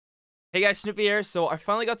Hey guys, Snupy here. So I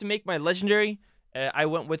finally got to make my legendary. I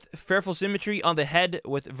went with Fearful Symmetry on the head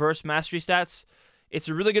with Verse Mastery stats. It's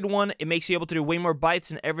a really good one. It makes you able to do way more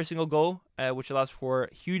bites in every single go, which allows for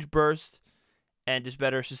huge burst and just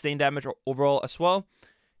better sustained damage overall as well.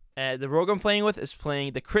 The rogue I'm playing with is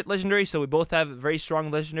playing the crit legendary, so we both have very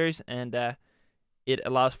strong legendaries, and it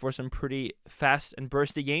allows for some pretty fast and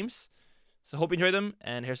bursty games. So hope you enjoy them,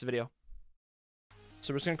 and here's the video.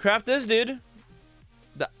 So we're just gonna craft this, dude.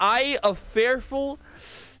 The Eye of Fearful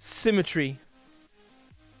Symmetry.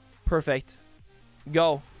 Perfect.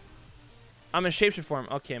 Go. I'm in shapeshift form.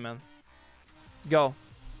 Okay, man. Go.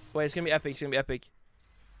 Wait, it's gonna be epic. It's gonna be epic.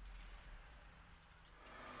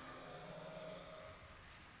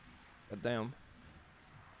 God damn.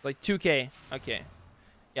 Like 2K. Okay.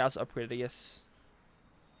 Yeah, let's upgrade it, I guess.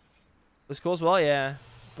 Looks cool as well, yeah.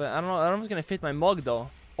 But I don't know. I don't know if it's gonna fit my mug though.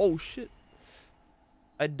 Oh shit.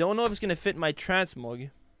 I don't know if it's gonna fit my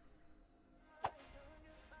transmog.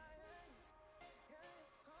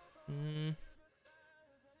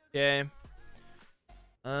 Okay.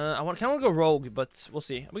 I kind of want to go rogue, but we'll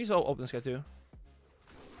see. We can still open this guy too.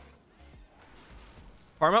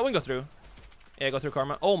 Karma, we can go through. Yeah, go through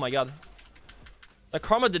Karma. Oh my god. That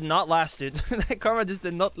Karma did not last, dude. That Karma just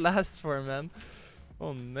did not last for him, man.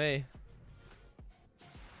 Oh, man.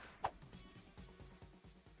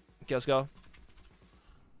 Okay, let's go.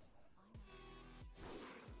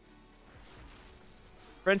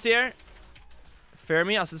 Friends here. Fair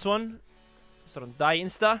me, as this one. So don't die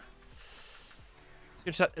insta.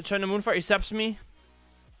 Trying to Moonfire, he saps me. You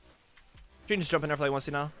can just jump in there for like once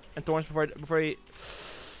now. And Thorns before he...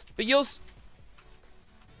 Big heals.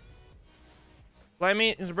 Fly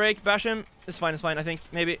me, there's a break, bash him. It's fine, I think.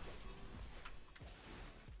 Maybe.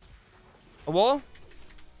 A wall?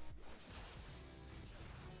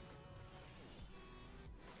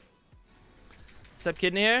 Step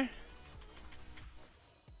kidney here.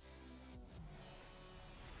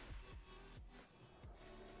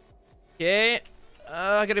 Okay.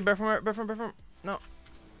 I gotta bear from her. No.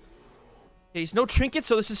 Okay, he's no trinket,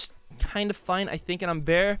 so this is kind of fine, I think, and I'm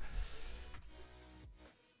bare.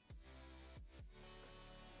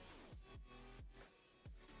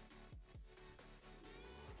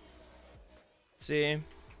 Let's see.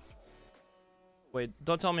 Wait,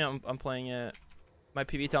 don't tell me I'm playing my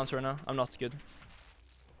PV towns right now. I'm not good.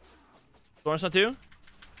 Thorns not too?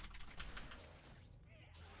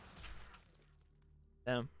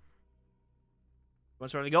 Damn.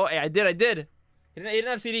 What's ready to go? Hey, I did. He didn't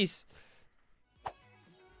have CDs.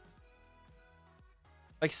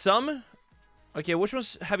 Like some? Okay, which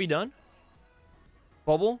ones have you done?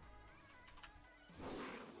 Bubble?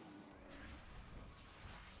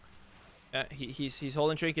 Yeah, he's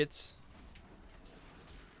holding trinkets.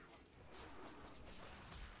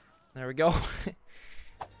 There we go.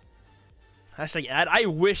 Hashtag ad. I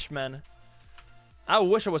wish, man. I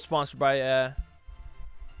wish I was sponsored by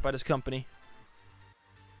this company.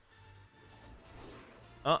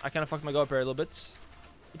 Oh, I kind of fucked my go up here a little bit.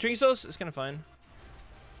 He drinks those. It's kind of fine.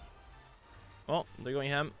 Oh, they're going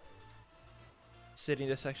ham. Sitting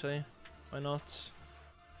this actually. Why not?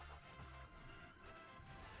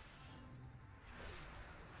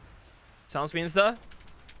 Sounds me insta.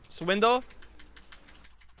 It's a window.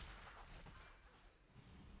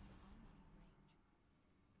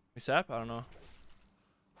 We sap? I don't know.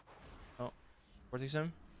 Oh, Vortex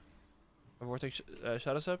him. A Vortex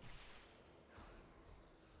Shadow sap.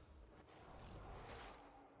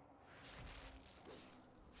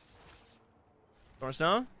 Thorns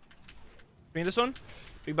now. Bring this one.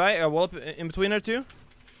 Big buy. A wall up in between there too.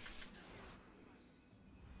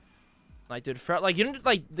 Like, dude, like you don't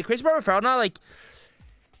like the crazy part about Fraud now. Like,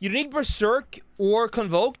 you don't need Berserk or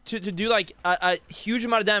Convoke to do like a huge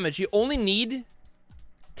amount of damage. You only need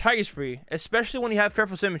Tigers Free, especially when you have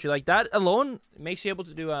Fearful Symmetry. Like that alone makes you able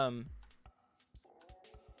to do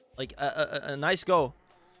like a nice go.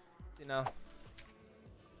 You know.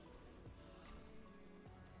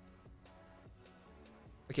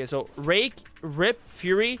 Okay, so Rake, Rip,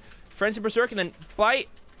 Fury, Frenzy, Berserk, and then Bite.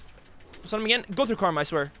 Stun him again. Go through Karma, I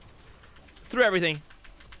swear. Through everything.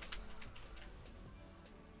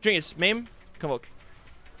 Trinkets, Maim, Convoke.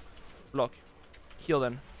 Block. Heal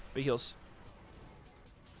then. Big heals.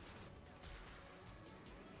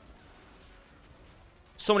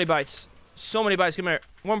 So many bites. So many bites. Come here.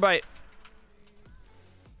 One bite.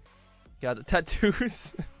 God, the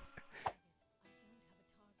tattoos.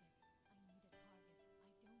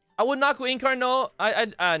 I would not go Incarn, no.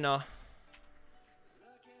 I no.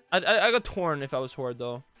 I got torn if I was Horde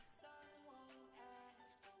though.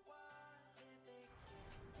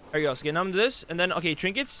 There you go. So get numb to this, and then okay,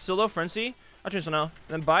 trinkets, Silo, Frenzy. I'll choose one now. And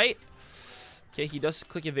then bite. Okay, he does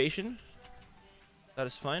click evasion. That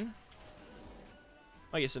is fine.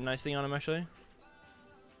 I guess a nice thing on him, actually.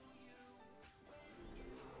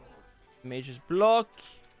 Mage's block.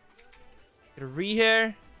 Get a re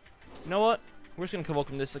here. You know what? We're just gonna convoke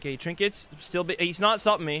him this. Okay, trinkets. Still, he's not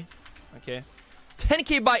stopping me. Okay.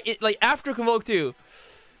 10k by it, like after convoke too.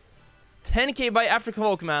 10k by after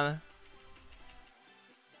convoke, man.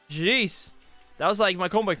 Jeez. That was like my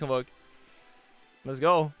combo convoke. Let's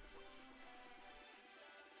go.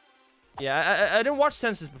 Yeah, I didn't watch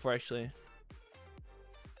Census before, actually.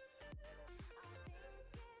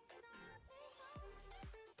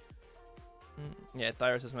 Yeah,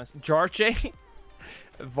 Thyros is mess. Jarche?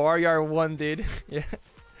 Varyar 1, dude. Yeah.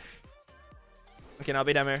 Okay, now I'll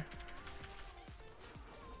be down here.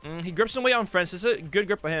 He grips some way on friends. It's a good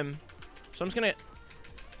grip by him. So I'm just gonna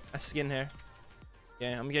skin here.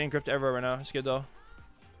 Yeah, I'm getting gripped everywhere right now. It's good though.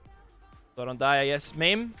 So I don't die, I guess.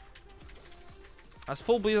 Maim. That's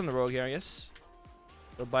full bleed on the rogue here, I guess.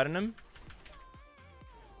 Go bite on him.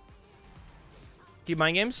 Keep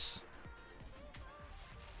mind games.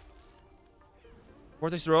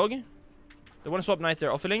 Vortex rogue. They want to swap knight there.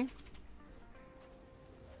 Offilling.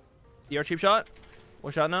 DR cheap shot.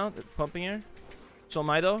 One shot now. They're pumping here. So am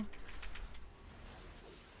I though.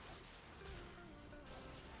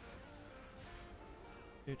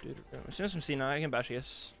 As soon as I'm seeing, I can bash, I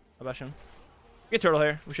guess. I'll bash him. Get turtle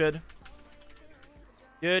here. We should.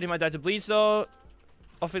 Good. He might die to bleeds though.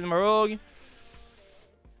 Offilling my rogue.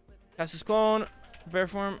 Cast his clone. Bear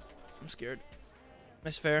form. I'm scared.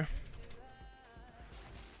 Nice fair.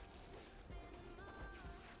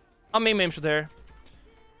 I'll maim shot there.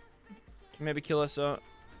 Can maybe kill us. I'm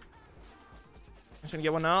just gonna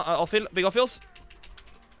get one now. I'll feel big off-fills.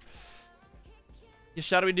 Get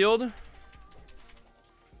shadowy dueled.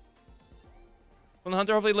 Clone the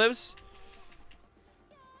hunter hopefully lives.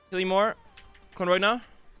 Killing more. Clone rogue now.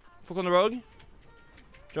 Full clone the rogue.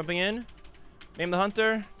 Jumping in. Maim the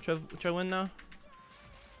hunter. Try to win now.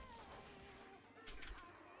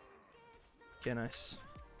 Okay, nice.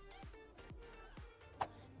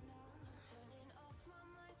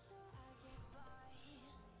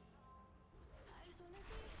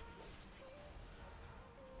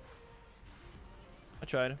 I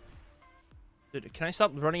tried. Dude, can I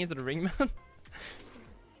stop running into the ring, man?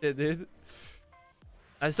 Yeah, dude.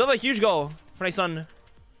 I still have a huge goal for my son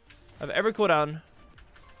of every cooldown.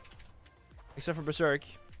 Except for Berserk.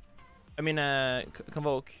 I mean,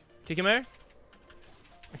 Convoke. Kick him here.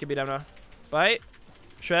 I can be down now. Bite.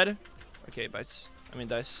 Shred. Okay, bites. I mean,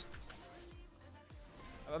 dice.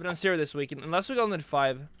 I've done 0 this week. And last week I only did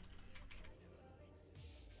 5.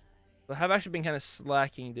 I have actually been kind of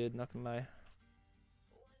slacking, dude. Not gonna lie.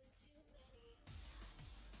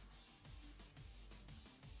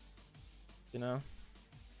 You know?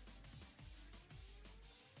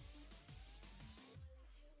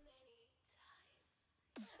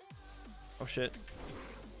 Oh shit.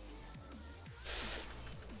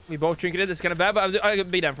 We both trinketed. It's kind of bad, but I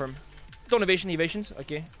could be down for him. Don't evasions.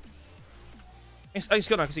 Okay. He's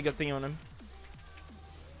good now because he got thingy on him.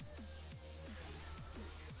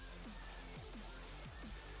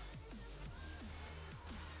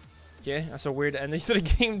 Okay, that's a weird ending to the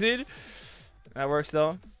game, dude. That works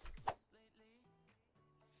though.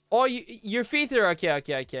 Oh, your feet are okay.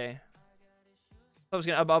 I was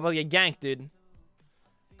gonna about get ganked, dude.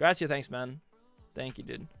 Gracia, thanks, man. Thank you,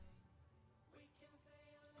 dude.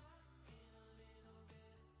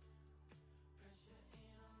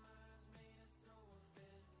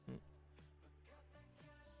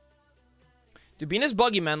 Dude, Bina's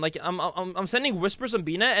buggy, man. Like I'm sending whispers on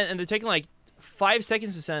Bina, and they're taking like 5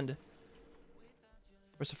 seconds to send.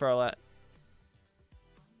 Where's the Feral at?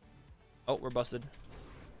 Oh, we're busted.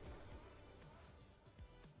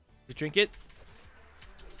 The trinket.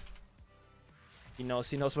 He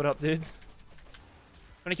knows what up, dude.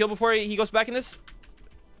 Gonna kill before he goes back in this.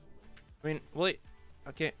 I mean, wait.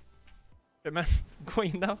 Okay. Shit, man. I'm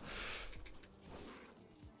going now.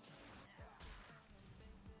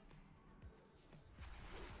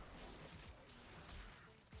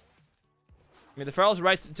 I mean, the Feral's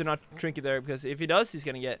right to not trinket there, because if he does, he's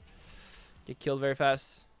gonna get killed very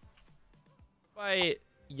fast. By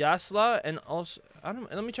Yasla, and also I don't.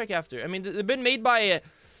 Let me check after. I mean, they've been made by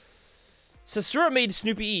Sasura made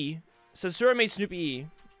Snupy E. Sasura made Snupy E.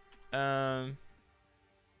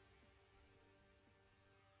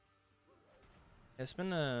 It's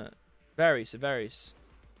been varies. It varies.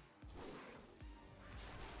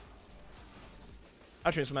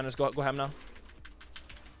 I'll train some manners. Go ham now.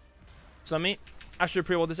 Me. I should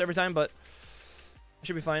pre-roll this every time, but I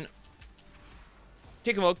should be fine.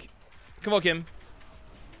 Okay, convoke him.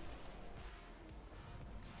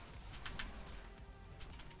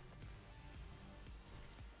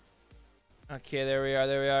 Okay, there we are.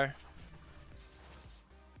 There we are.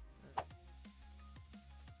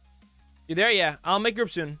 You there? Yeah. I'll make group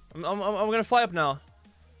soon. I'm gonna fly up now.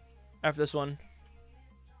 After this one.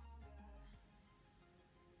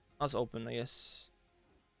 Let's open, I guess.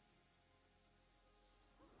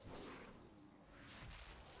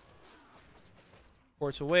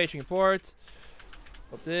 Ports away, train port.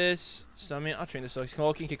 Up this. Summon. I'll train this. So he's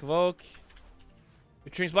convoking, kick convoke.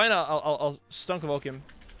 If train's blind, I'll stun convoke him.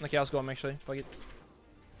 Okay, I'll go him actually. Fuck it.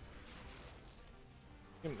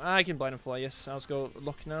 I can blind him fly, yes. I'll just go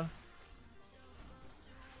look now.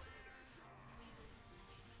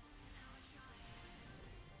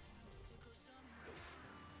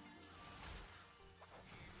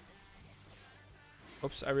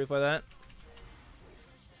 Oops, I replay that.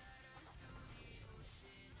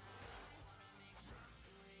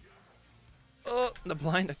 Oh, the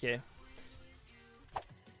blind. Okay.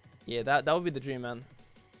 Yeah, that would be the dream, man.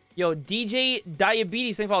 Yo, DJ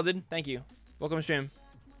Diabetes, thank you, dude. Thank you. Welcome to stream.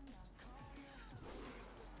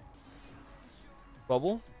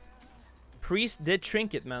 Bubble. Priest did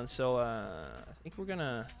trinket, man. So I think we're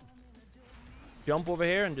gonna jump over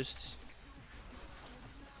here and just.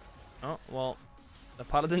 Oh well, the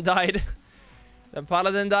paladin died. The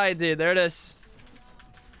paladin died, dude. There it is.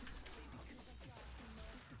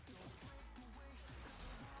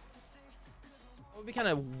 It would be kind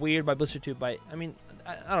of weird by Blizzard 2 bite. I mean,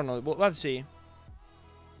 I don't know. We'll have to see.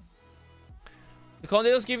 The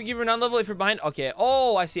Colonials give you renown level if you're behind. Okay.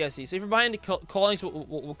 Oh, I see. So if you're behind, Callings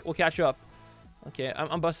will catch you up. Okay.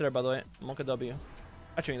 I'm busted there, by the way. Monka W.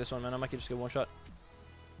 I train this one, man. I might just get one shot.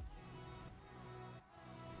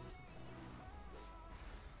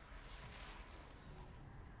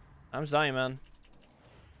 I'm just dying, man.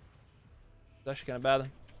 It's actually kind of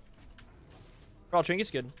bad. All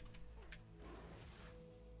trinket's good.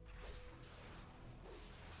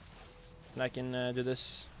 And I can do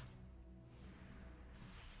this.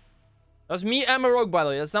 That's me and my rogue, by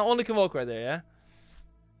the way. That's not only convoke right there, yeah?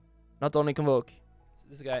 Not only convoke.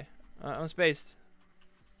 It's this guy. I'm spaced.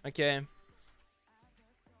 Okay.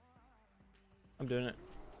 I'm doing it.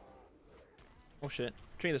 Oh shit.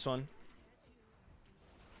 Train this one.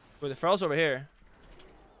 Wait, the Feral's over here.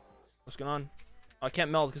 What's going on? Oh, I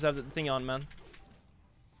can't melt because I have the thing on, man.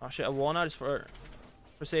 Oh shit, a wall now just for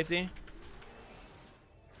safety.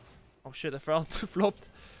 Oh shit, the Feral flopped.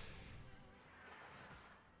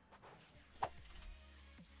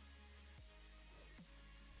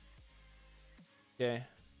 Okay.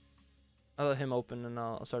 I'll let him open and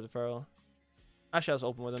I'll start the Feral. Actually, I was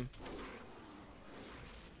open with him.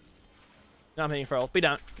 Now I'm hitting Feral. Be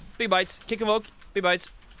down. Big bites. Kick convoke. Big bites.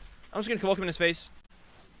 I'm just gonna convoke him in his face.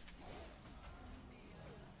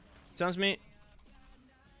 Sounds me.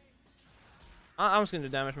 I'm just gonna do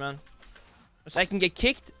damage, man. I can get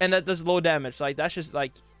kicked and that does low damage. Like, that's just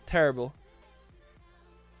like terrible.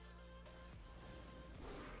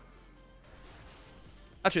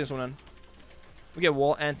 Actually, this one in. We get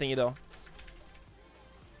wall and thingy though.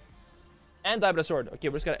 And die with a sword. Okay,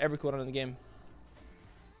 we just got every cooldown in the game.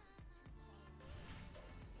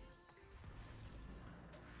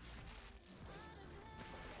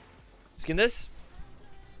 Skin this.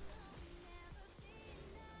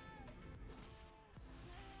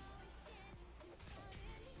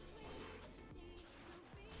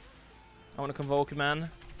 I want to convoke, man.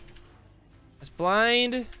 It's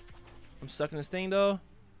blind. I'm stuck in this thing though.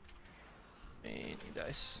 Man, he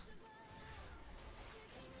dies.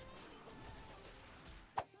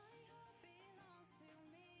 I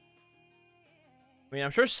mean,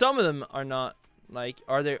 I'm sure some of them are not. Like,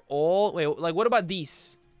 are they all? Wait, like, what about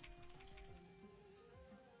these?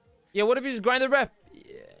 Yeah, what if you just grind the rep?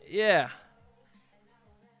 Yeah.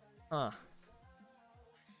 Huh.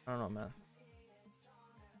 I don't know, man.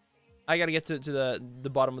 I gotta get to the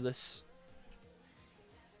bottom of this.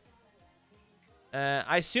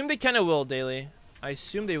 I assume they kind of will daily. I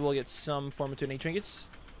assume they will get some form of tuning trinkets.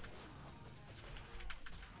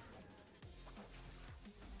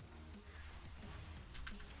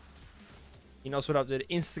 He knows what up, dude.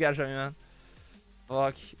 Insta scatter me, man.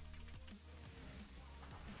 Fuck.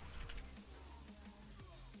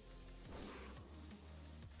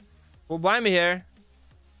 Well, buy me here.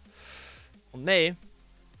 Well, nay.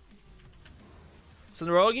 So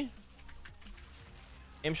the rogue.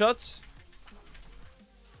 Aim shots.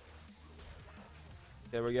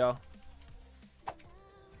 There we go.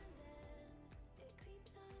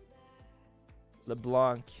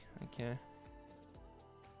 LeBlanc. Okay.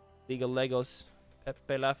 League of Legos.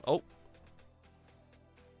 Pepe laugh. Oh.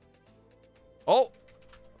 Oh.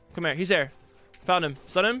 Come here. He's there. Found him.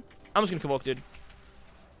 Stun him. I'm just gonna convoke, dude.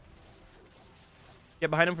 Get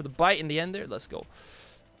behind him for the bite in the end there. Let's go.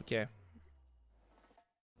 Okay.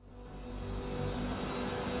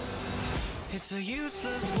 It's a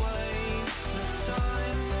useless waste of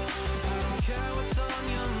time. I don't care what's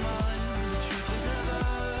on your mind.